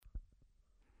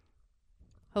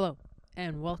Hello,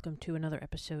 and welcome to another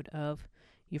episode of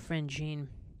Your Friend Jean.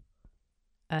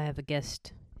 I have a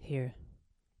guest here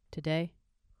today.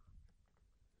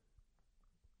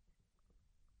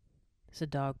 It's a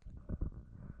dog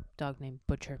named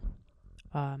Butcher.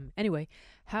 Anyway,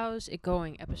 how's it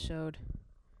going? Episode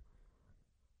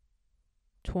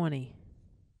 20.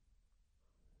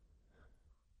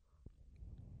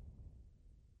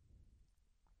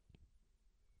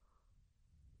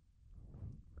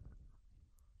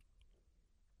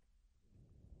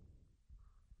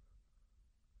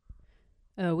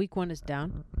 Week 1 is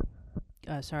down.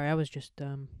 Sorry, I was just,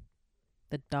 the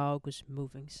dog was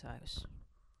moving, so I was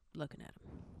looking at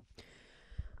him.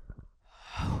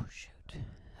 Oh, shoot.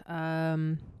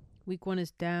 Week 1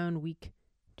 is down. Week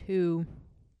 2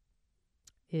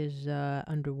 is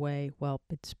underway. Well,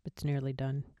 it's nearly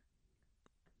done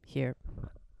here.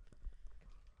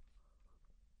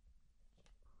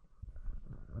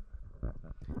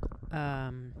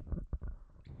 Um,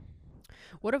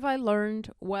 what have I learned?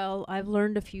 Well, I've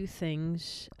learned a few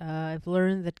things. I've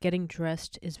learned that getting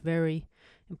dressed is very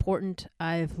important.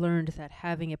 I've learned that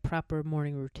having a proper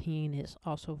morning routine is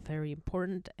also very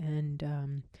important.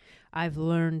 And I've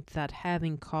learned that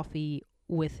having coffee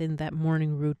within that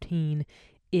morning routine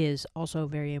is also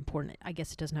very important. I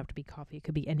guess it doesn't have to be coffee. It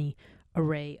could be any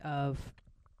array of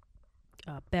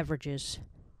beverages,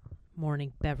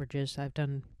 morning beverages. I've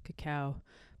done cacao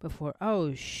before.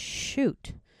 Oh,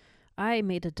 shoot. I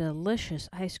made a delicious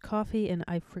iced coffee and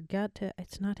I forgot to.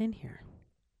 It's not in here.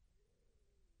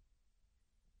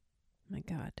 My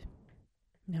God.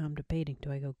 Now I'm debating.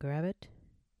 Do I go grab it?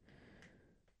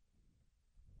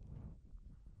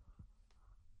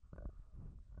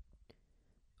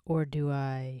 Or do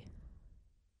I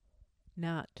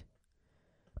not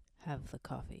have the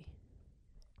coffee?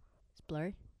 It's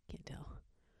blurry? Can't tell.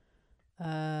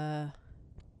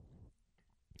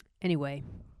 Anyway.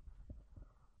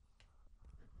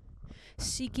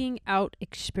 Seeking out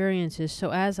experiences. So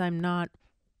as I'm not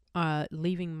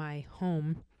leaving my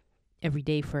home every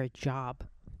day for a job,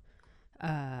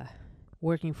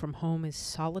 working from home is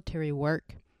solitary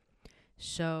work.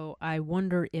 So I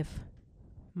wonder if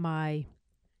my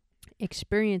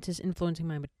experiences influencing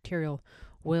my material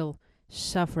will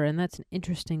suffer. And that's an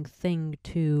interesting thing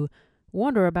to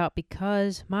wonder about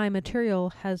because my material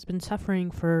has been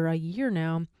suffering for a year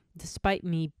now, despite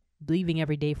me leaving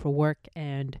every day for work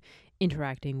and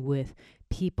interacting with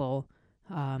people,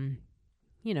 the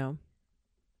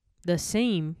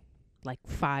same, like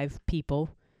 5 people,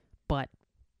 but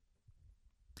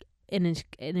in an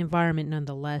environment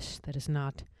nonetheless that is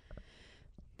not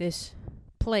this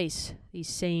place, these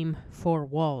same 4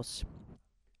 walls.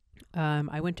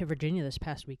 I went to Virginia this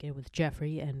past weekend with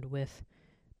Jeffrey and with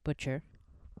Butcher.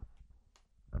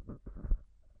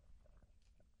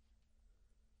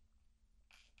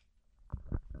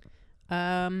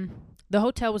 The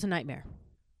hotel was a nightmare.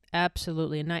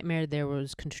 Absolutely a nightmare. There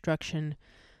was construction.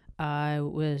 It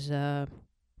was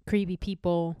creepy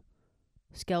people,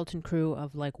 skeleton crew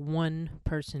of like 1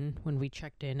 person when we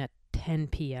checked in at 10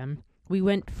 p.m. We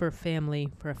went for a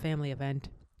family event,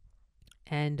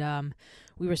 and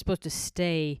we were supposed to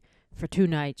stay for 2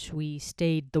 nights. We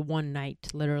stayed the 1 night,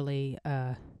 literally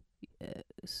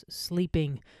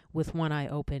sleeping with one eye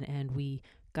open, and we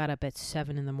got up at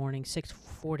 7 in the morning,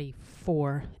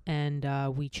 6:44,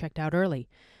 and we checked out early.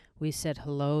 We said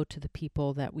hello to the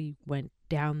people that we went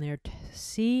down there to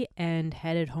see and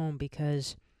headed home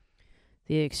because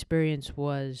the experience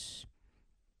was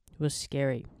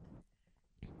scary.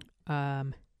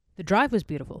 The drive was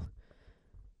beautiful,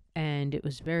 and it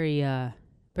was very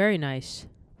nice,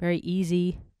 very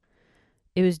easy.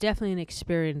 It was definitely an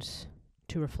experience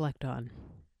to reflect on.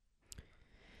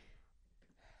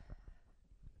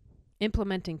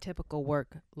 Implementing typical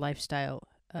work lifestyle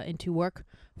into work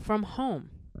from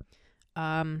home.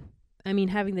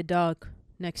 Having the dog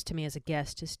next to me as a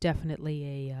guest is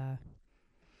definitely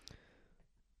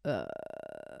what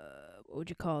would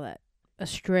you call that? A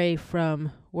stray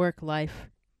from work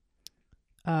life.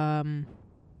 I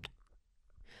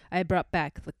brought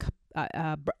back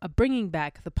bringing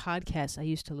back the podcast I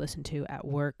used to listen to at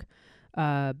work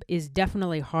is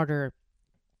definitely harder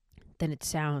than it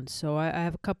sounds. So I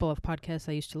have a couple of podcasts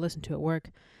I used to listen to at work,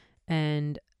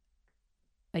 and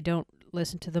I don't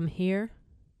listen to them here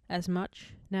as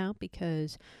much now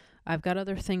because I've got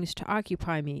other things to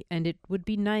occupy me, and it would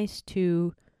be nice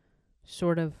to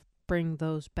sort of bring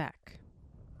those back.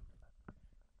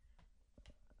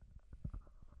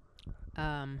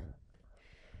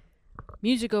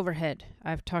 Music overhead.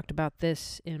 I've talked about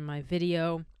this in my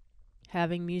video.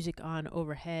 Having music on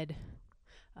overhead.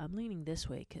 I'm leaning this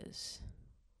way because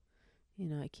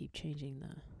I keep changing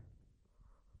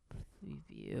the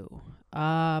view.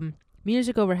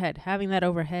 Music overhead. Having that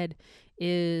overhead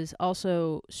is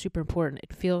also super important.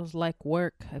 It feels like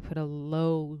work. I put a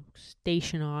low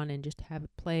station on and just have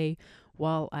it play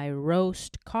while I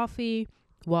roast coffee,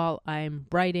 while I'm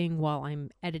writing, while I'm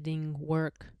editing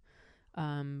work,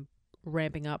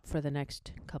 ramping up for the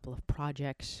next couple of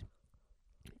projects.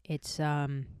 It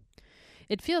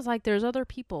feels like there's other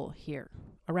people here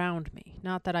around me.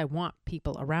 Not that I want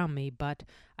people around me, but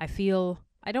I feel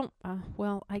I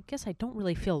guess I don't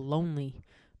really feel lonely,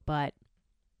 but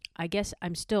I guess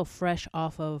I'm still fresh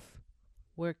off of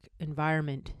work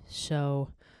environment, so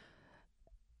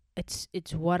it's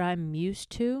what I'm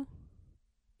used to.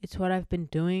 It's what I've been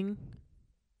doing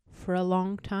for a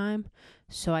long time,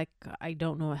 so I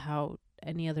don't know how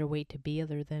any other way to be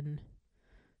other than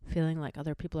feeling like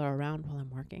other people are around while I'm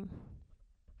working.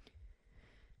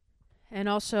 And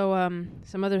also,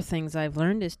 some other things I've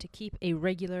learned is to keep a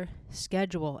regular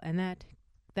schedule, and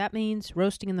that means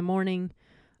roasting in the morning,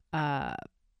 uh,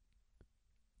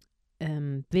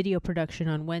 video production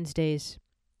on Wednesdays,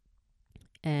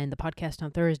 and the podcast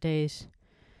on Thursdays,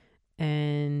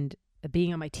 and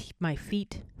being on my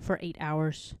feet for 8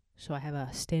 hours. So I have a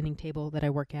standing table that I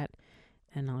work at,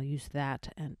 and I'll use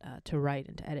that and to write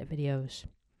and to edit videos.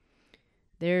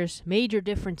 There's major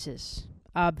differences,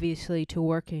 obviously, to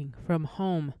working from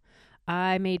home.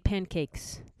 I made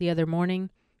pancakes the other morning,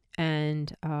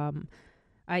 and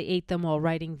I ate them while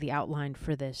writing the outline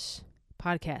for this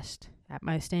podcast at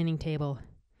my standing table.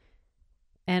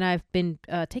 And I've been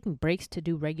taking breaks to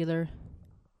do regular.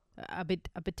 I've been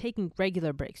taking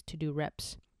regular breaks to do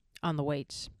reps on the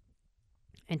weights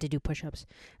and to do push-ups.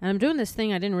 And I'm doing this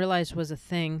thing I didn't realize was a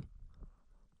thing.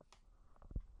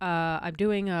 I'm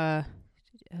doing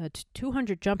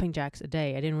 200 jumping jacks a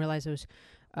day. I didn't realize it was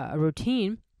a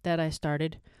routine that I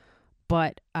started,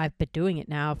 but I've been doing it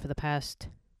now for the past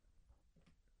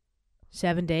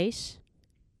 7 days.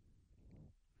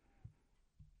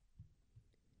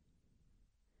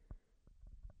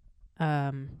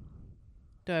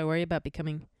 Do I worry about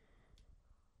becoming...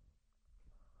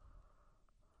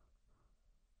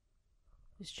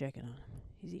 Just checking on him.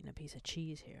 He's eating a piece of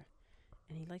cheese here,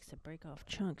 and he likes to break off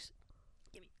chunks.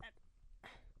 Give me that.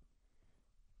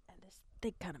 And this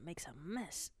thing kind of makes a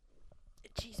mess. The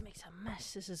cheese makes a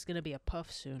mess. This is going to be a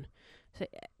puff soon. So,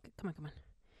 come on.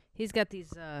 He's got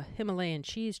these Himalayan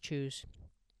cheese chews,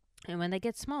 and when they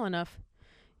get small enough,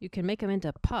 you can make them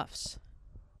into puffs.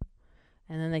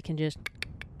 And then they can just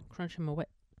crunch them away.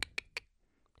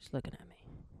 Just looking at me.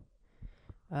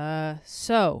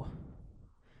 So,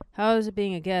 how is it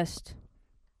being a guest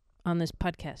on this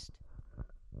podcast?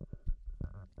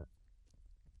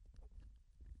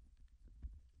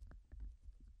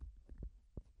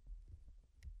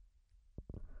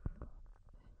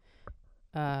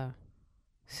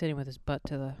 Sitting with his butt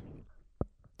to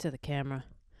the camera.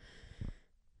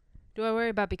 Do I worry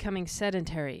about becoming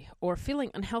sedentary or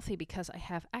feeling unhealthy because I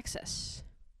have access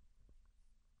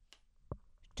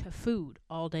to food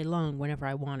all day long whenever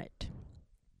I want it?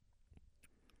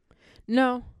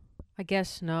 No, I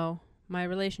guess no. My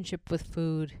relationship with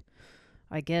food,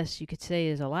 I guess you could say,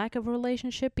 is a lack of a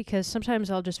relationship, because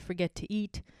sometimes I'll just forget to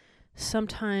eat.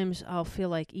 Sometimes I'll feel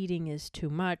like eating is too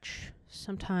much.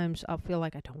 Sometimes I'll feel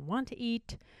like I don't want to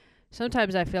eat.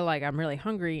 Sometimes I feel like I'm really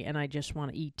hungry and I just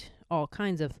want to eat all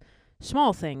kinds of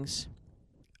small things.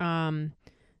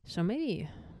 So maybe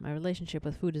my relationship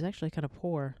with food is actually kind of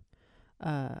poor.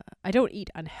 I don't eat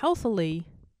unhealthily.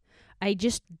 I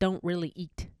just don't really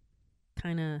eat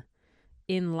kind of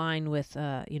in line with,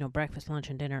 breakfast, lunch,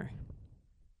 and dinner.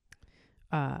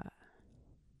 Yeah.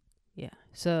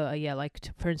 So,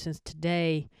 for instance,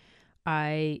 today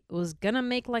I was going to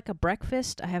make like a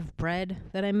breakfast. I have bread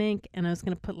that I make, and I was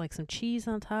going to put like some cheese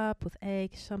on top with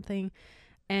egg, something.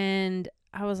 And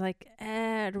I was like,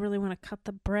 I don't really want to cut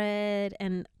the bread,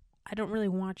 and I don't really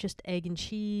want just egg and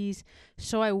cheese.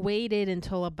 So I waited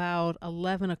until about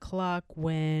 11 o'clock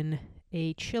when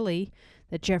a chili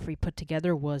that Jeffrey put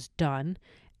together was done,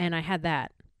 and I had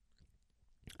that.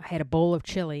 I had a bowl of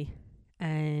chili,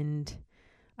 and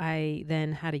I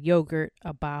then had a yogurt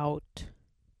about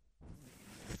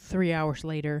 3 hours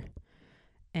later,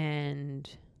 and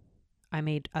I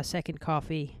made a second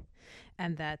coffee,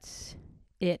 and that's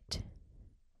it.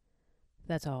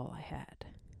 That's all I had.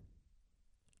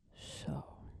 So,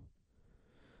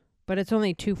 but it's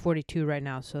only 2:42 right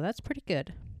now, so that's pretty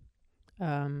good.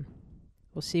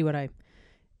 We'll see what I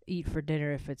eat for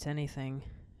dinner, if it's anything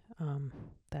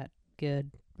that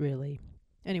good, really.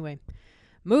 Anyway,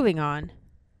 moving on.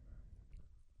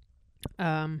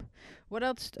 What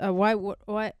else?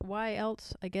 Why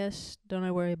else? I guess don't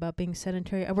I worry about being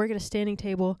sedentary? I work at a standing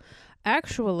table.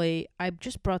 Actually, I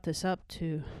just brought this up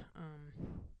to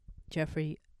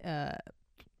Jeffrey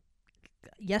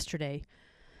yesterday.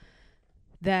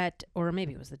 That, or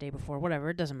maybe it was the day before.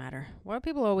 Whatever, it doesn't matter. Why do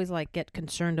people always like get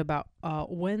concerned about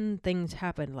when things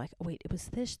happen? Like, wait, it was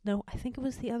this? No, I think it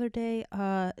was the other day.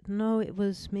 No,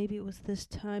 maybe it was this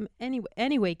time.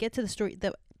 Anyway, get to the story.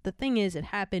 The thing is, it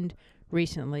happened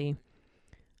recently.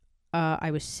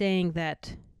 I was saying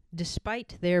that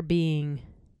despite there being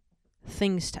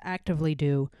things to actively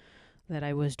do that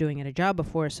I was doing at a job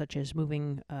before, such as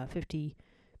moving 50,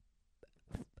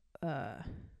 how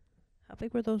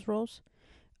big were those rolls?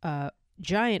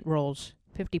 Giant rolls,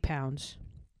 50 pounds,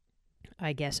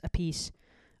 I guess, a piece,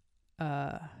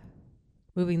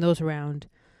 moving those around,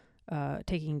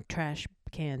 taking trash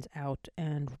cans out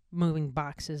and moving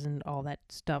boxes and all that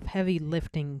stuff, heavy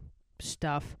lifting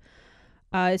stuff.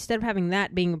 Instead of having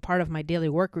that being a part of my daily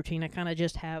work routine, I kind of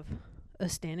just have a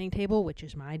standing table, which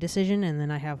is my decision, and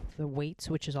then I have the weights,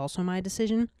 which is also my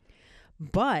decision.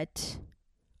 But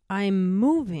I'm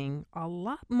moving a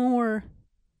lot more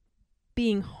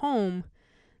being home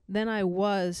than I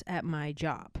was at my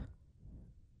job.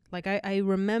 Like, I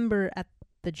remember at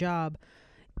the job,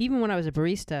 even when I was a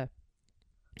barista,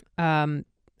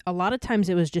 a lot of times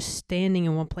it was just standing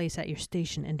in one place at your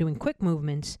station and doing quick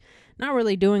movements, not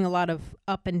really doing a lot of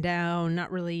up and down,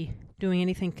 not really doing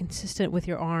anything consistent with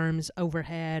your arms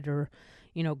overhead or,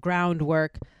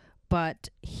 groundwork. But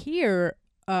here,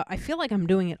 I feel like I'm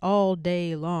doing it all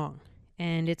day long.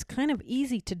 And it's kind of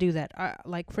easy to do that.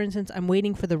 Like, for instance, I'm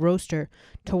waiting for the roaster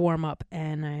to warm up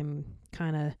and I'm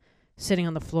kind of sitting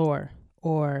on the floor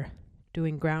or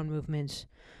doing ground movements.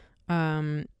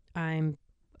 I'm,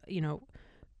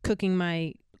 cooking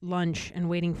my lunch and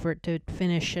waiting for it to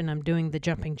finish, and I'm doing the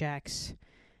jumping jacks.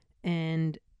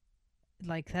 And,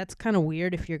 like, that's kind of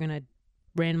weird if you're going to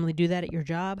randomly do that at your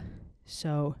job.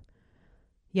 So,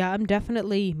 yeah, I'm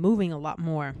definitely moving a lot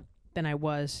more than I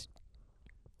was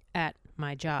at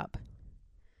my job.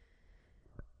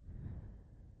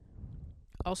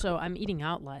 Also, I'm eating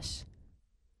out less.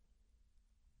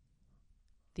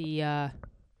 The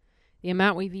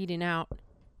amount we've eaten out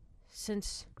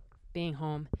since being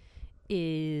home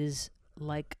is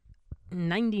like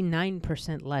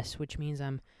 99% less, which means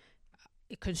I'm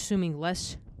consuming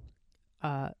less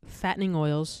fattening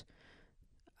oils.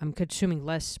 I'm consuming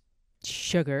less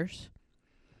sugars.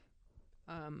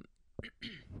 I'm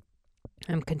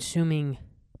consuming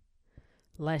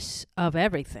less of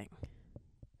everything,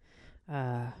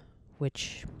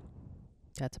 which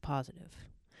that's a positive.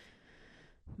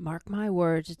 Mark my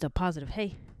words, it's a positive.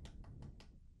 Hey,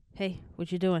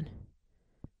 what you doing?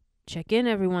 Check in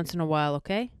every once in a while,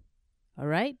 okay? All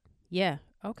right? Yeah,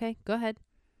 okay, go ahead.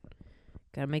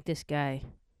 Gotta make this guy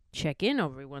check in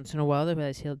every once in a while,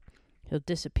 otherwise he'll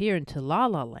disappear into La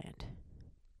La Land.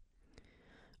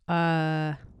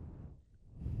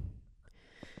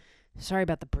 Sorry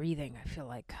about the breathing. I feel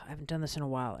like I haven't done this in a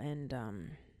while, and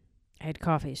I had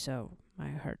coffee, so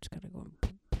my heart's kind of going.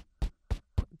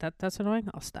 That's annoying.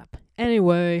 I'll stop.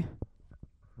 Anyway,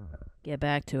 get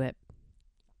back to it.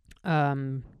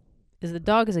 Is the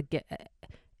dog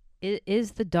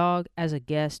as a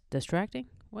guest distracting?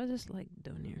 What is this like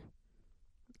doing here?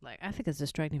 Like, I think it's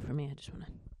distracting for me. I just want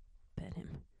to pet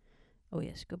him. Oh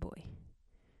yes, good boy.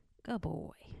 Good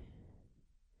boy.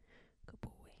 Good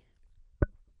boy.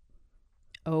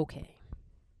 Okay.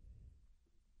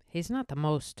 He's not the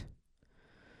most.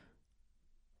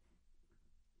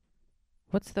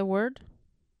 What's the word?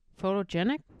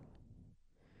 Photogenic?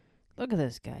 Look at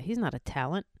this guy. He's not a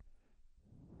talent.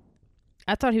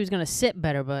 I thought he was going to sit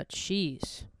better, but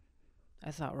jeez.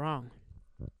 I thought wrong.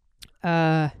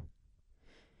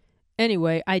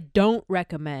 Anyway, I don't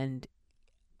recommend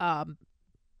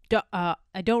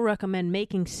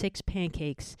making 6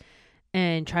 pancakes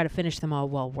and try to finish them all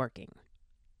while working.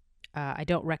 I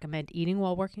don't recommend eating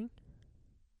while working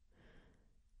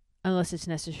unless it's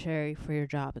necessary for your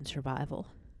job and survival.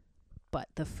 But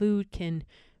the food can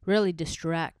really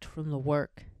distract from the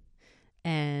work.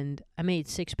 And I made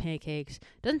 6 pancakes.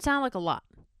 Doesn't sound like a lot,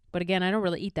 but again, I don't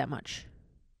really eat that much.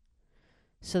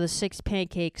 So the 6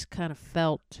 pancakes kind of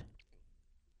felt...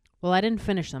 Well, I didn't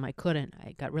finish them. I couldn't.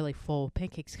 I got really full.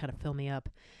 Pancakes kind of fill me up.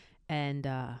 And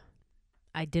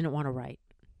I didn't want to write.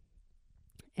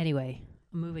 Anyway,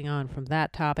 moving on from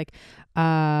that topic.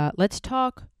 Let's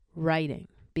talk writing.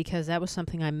 Because that was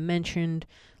something I mentioned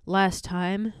last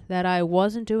time that I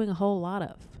wasn't doing a whole lot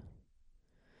of.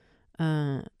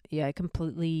 I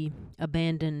completely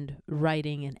abandoned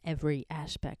writing in every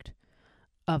aspect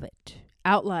of it.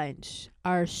 outlines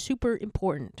are super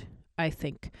important, I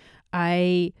think.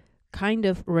 I kind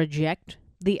of reject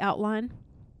the outline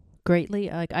greatly.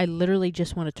 Like, I literally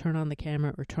just want to turn on the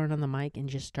camera or turn on the mic and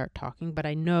just start talking, but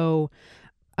I know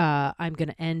I'm going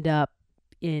to end up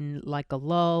in like a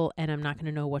lull and I'm not going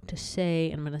to know what to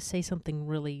say, and I'm going to say something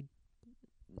really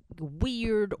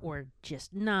weird or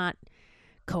just not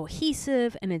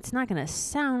cohesive, and it's not going to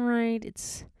sound right.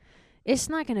 It's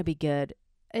not going to be good.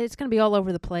 It's going to be all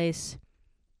over the place.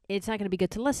 It's not going to be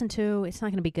good to listen to. It's not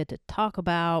going to be good to talk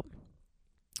about.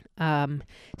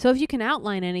 So if you can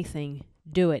outline anything,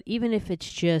 do it. Even if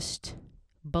it's just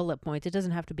bullet points. It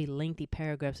doesn't have to be lengthy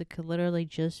paragraphs. It could literally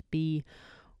just be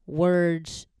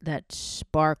words that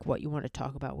spark what you want to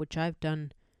talk about, which I've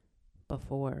done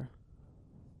before.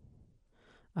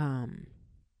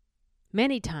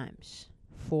 Many times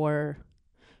for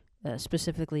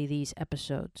specifically these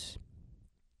episodes.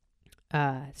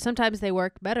 Sometimes they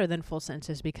work better than full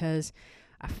sentences because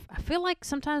I feel like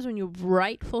sometimes when you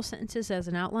write full sentences as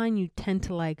an outline, you tend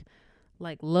to like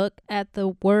look at the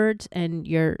words and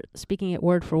you're speaking it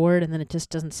word for word, and then it just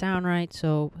doesn't sound right.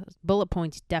 So bullet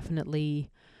points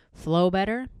definitely flow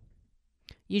better.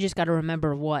 You just got to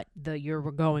remember what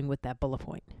you're going with that bullet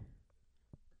point.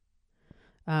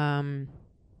 I'm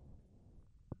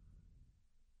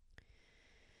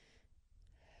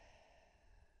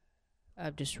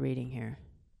just reading here.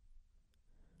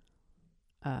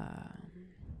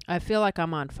 I feel like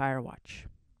I'm on Firewatch.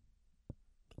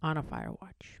 On a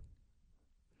Firewatch.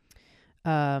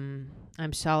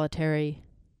 I'm solitary.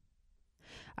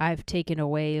 I've taken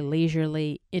away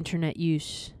leisurely internet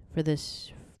use for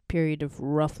this period of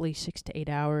roughly 6 to 8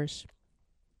 hours.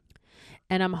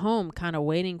 And I'm home kind of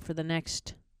waiting for the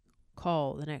next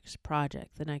call, the next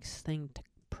project, the next thing to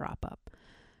pop up,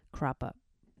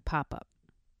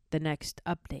 the next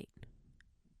update.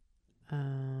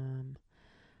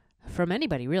 From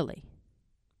anybody, really.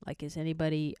 Like, is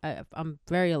anybody... I'm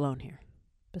very alone here,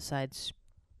 besides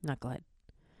Knucklehead.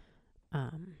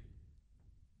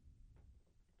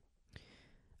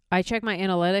 I check my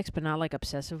analytics, but not like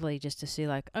obsessively, just to see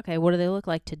like, okay, what do they look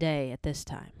like today at this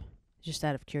time? Just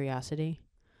out of curiosity.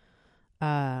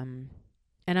 And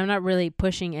I'm not really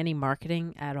pushing any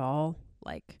marketing at all.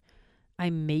 Like, I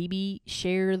maybe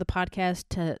share the podcast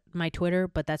to my Twitter,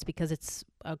 but that's because it's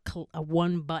a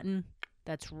one button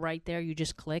that's right there. You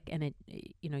just click and it,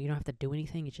 you don't have to do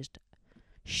anything. It just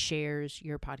shares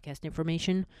your podcast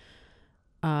information.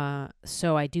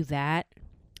 So I do that,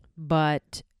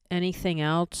 but anything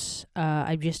else,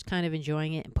 I'm just kind of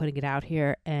enjoying it and putting it out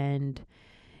here. And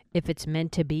if it's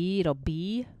meant to be, it'll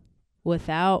be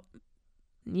without,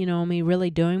 me really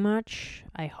doing much,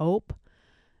 I hope.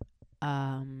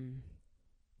 And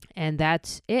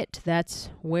that's it. That's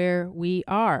where we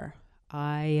are.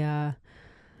 I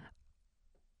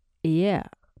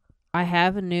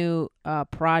have a new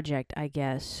project, I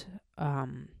guess.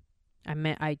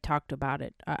 I talked about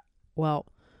it. I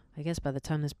guess by the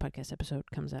time this podcast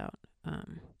episode comes out,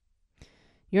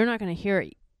 you're not going to hear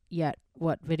it yet,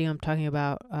 what video I'm talking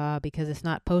about, because it's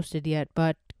not posted yet,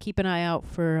 but keep an eye out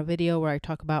for a video where I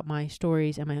talk about my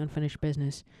stories and my unfinished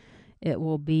business. It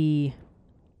will be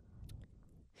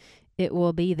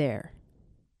there.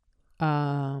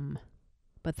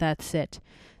 But that's it.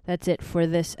 That's it for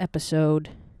this episode.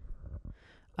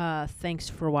 Thanks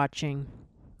for watching.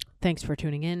 Thanks for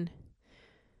tuning in.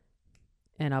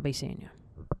 And I'll be seeing you.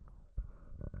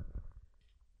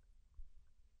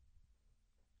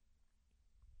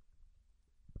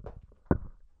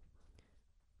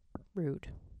 Rude.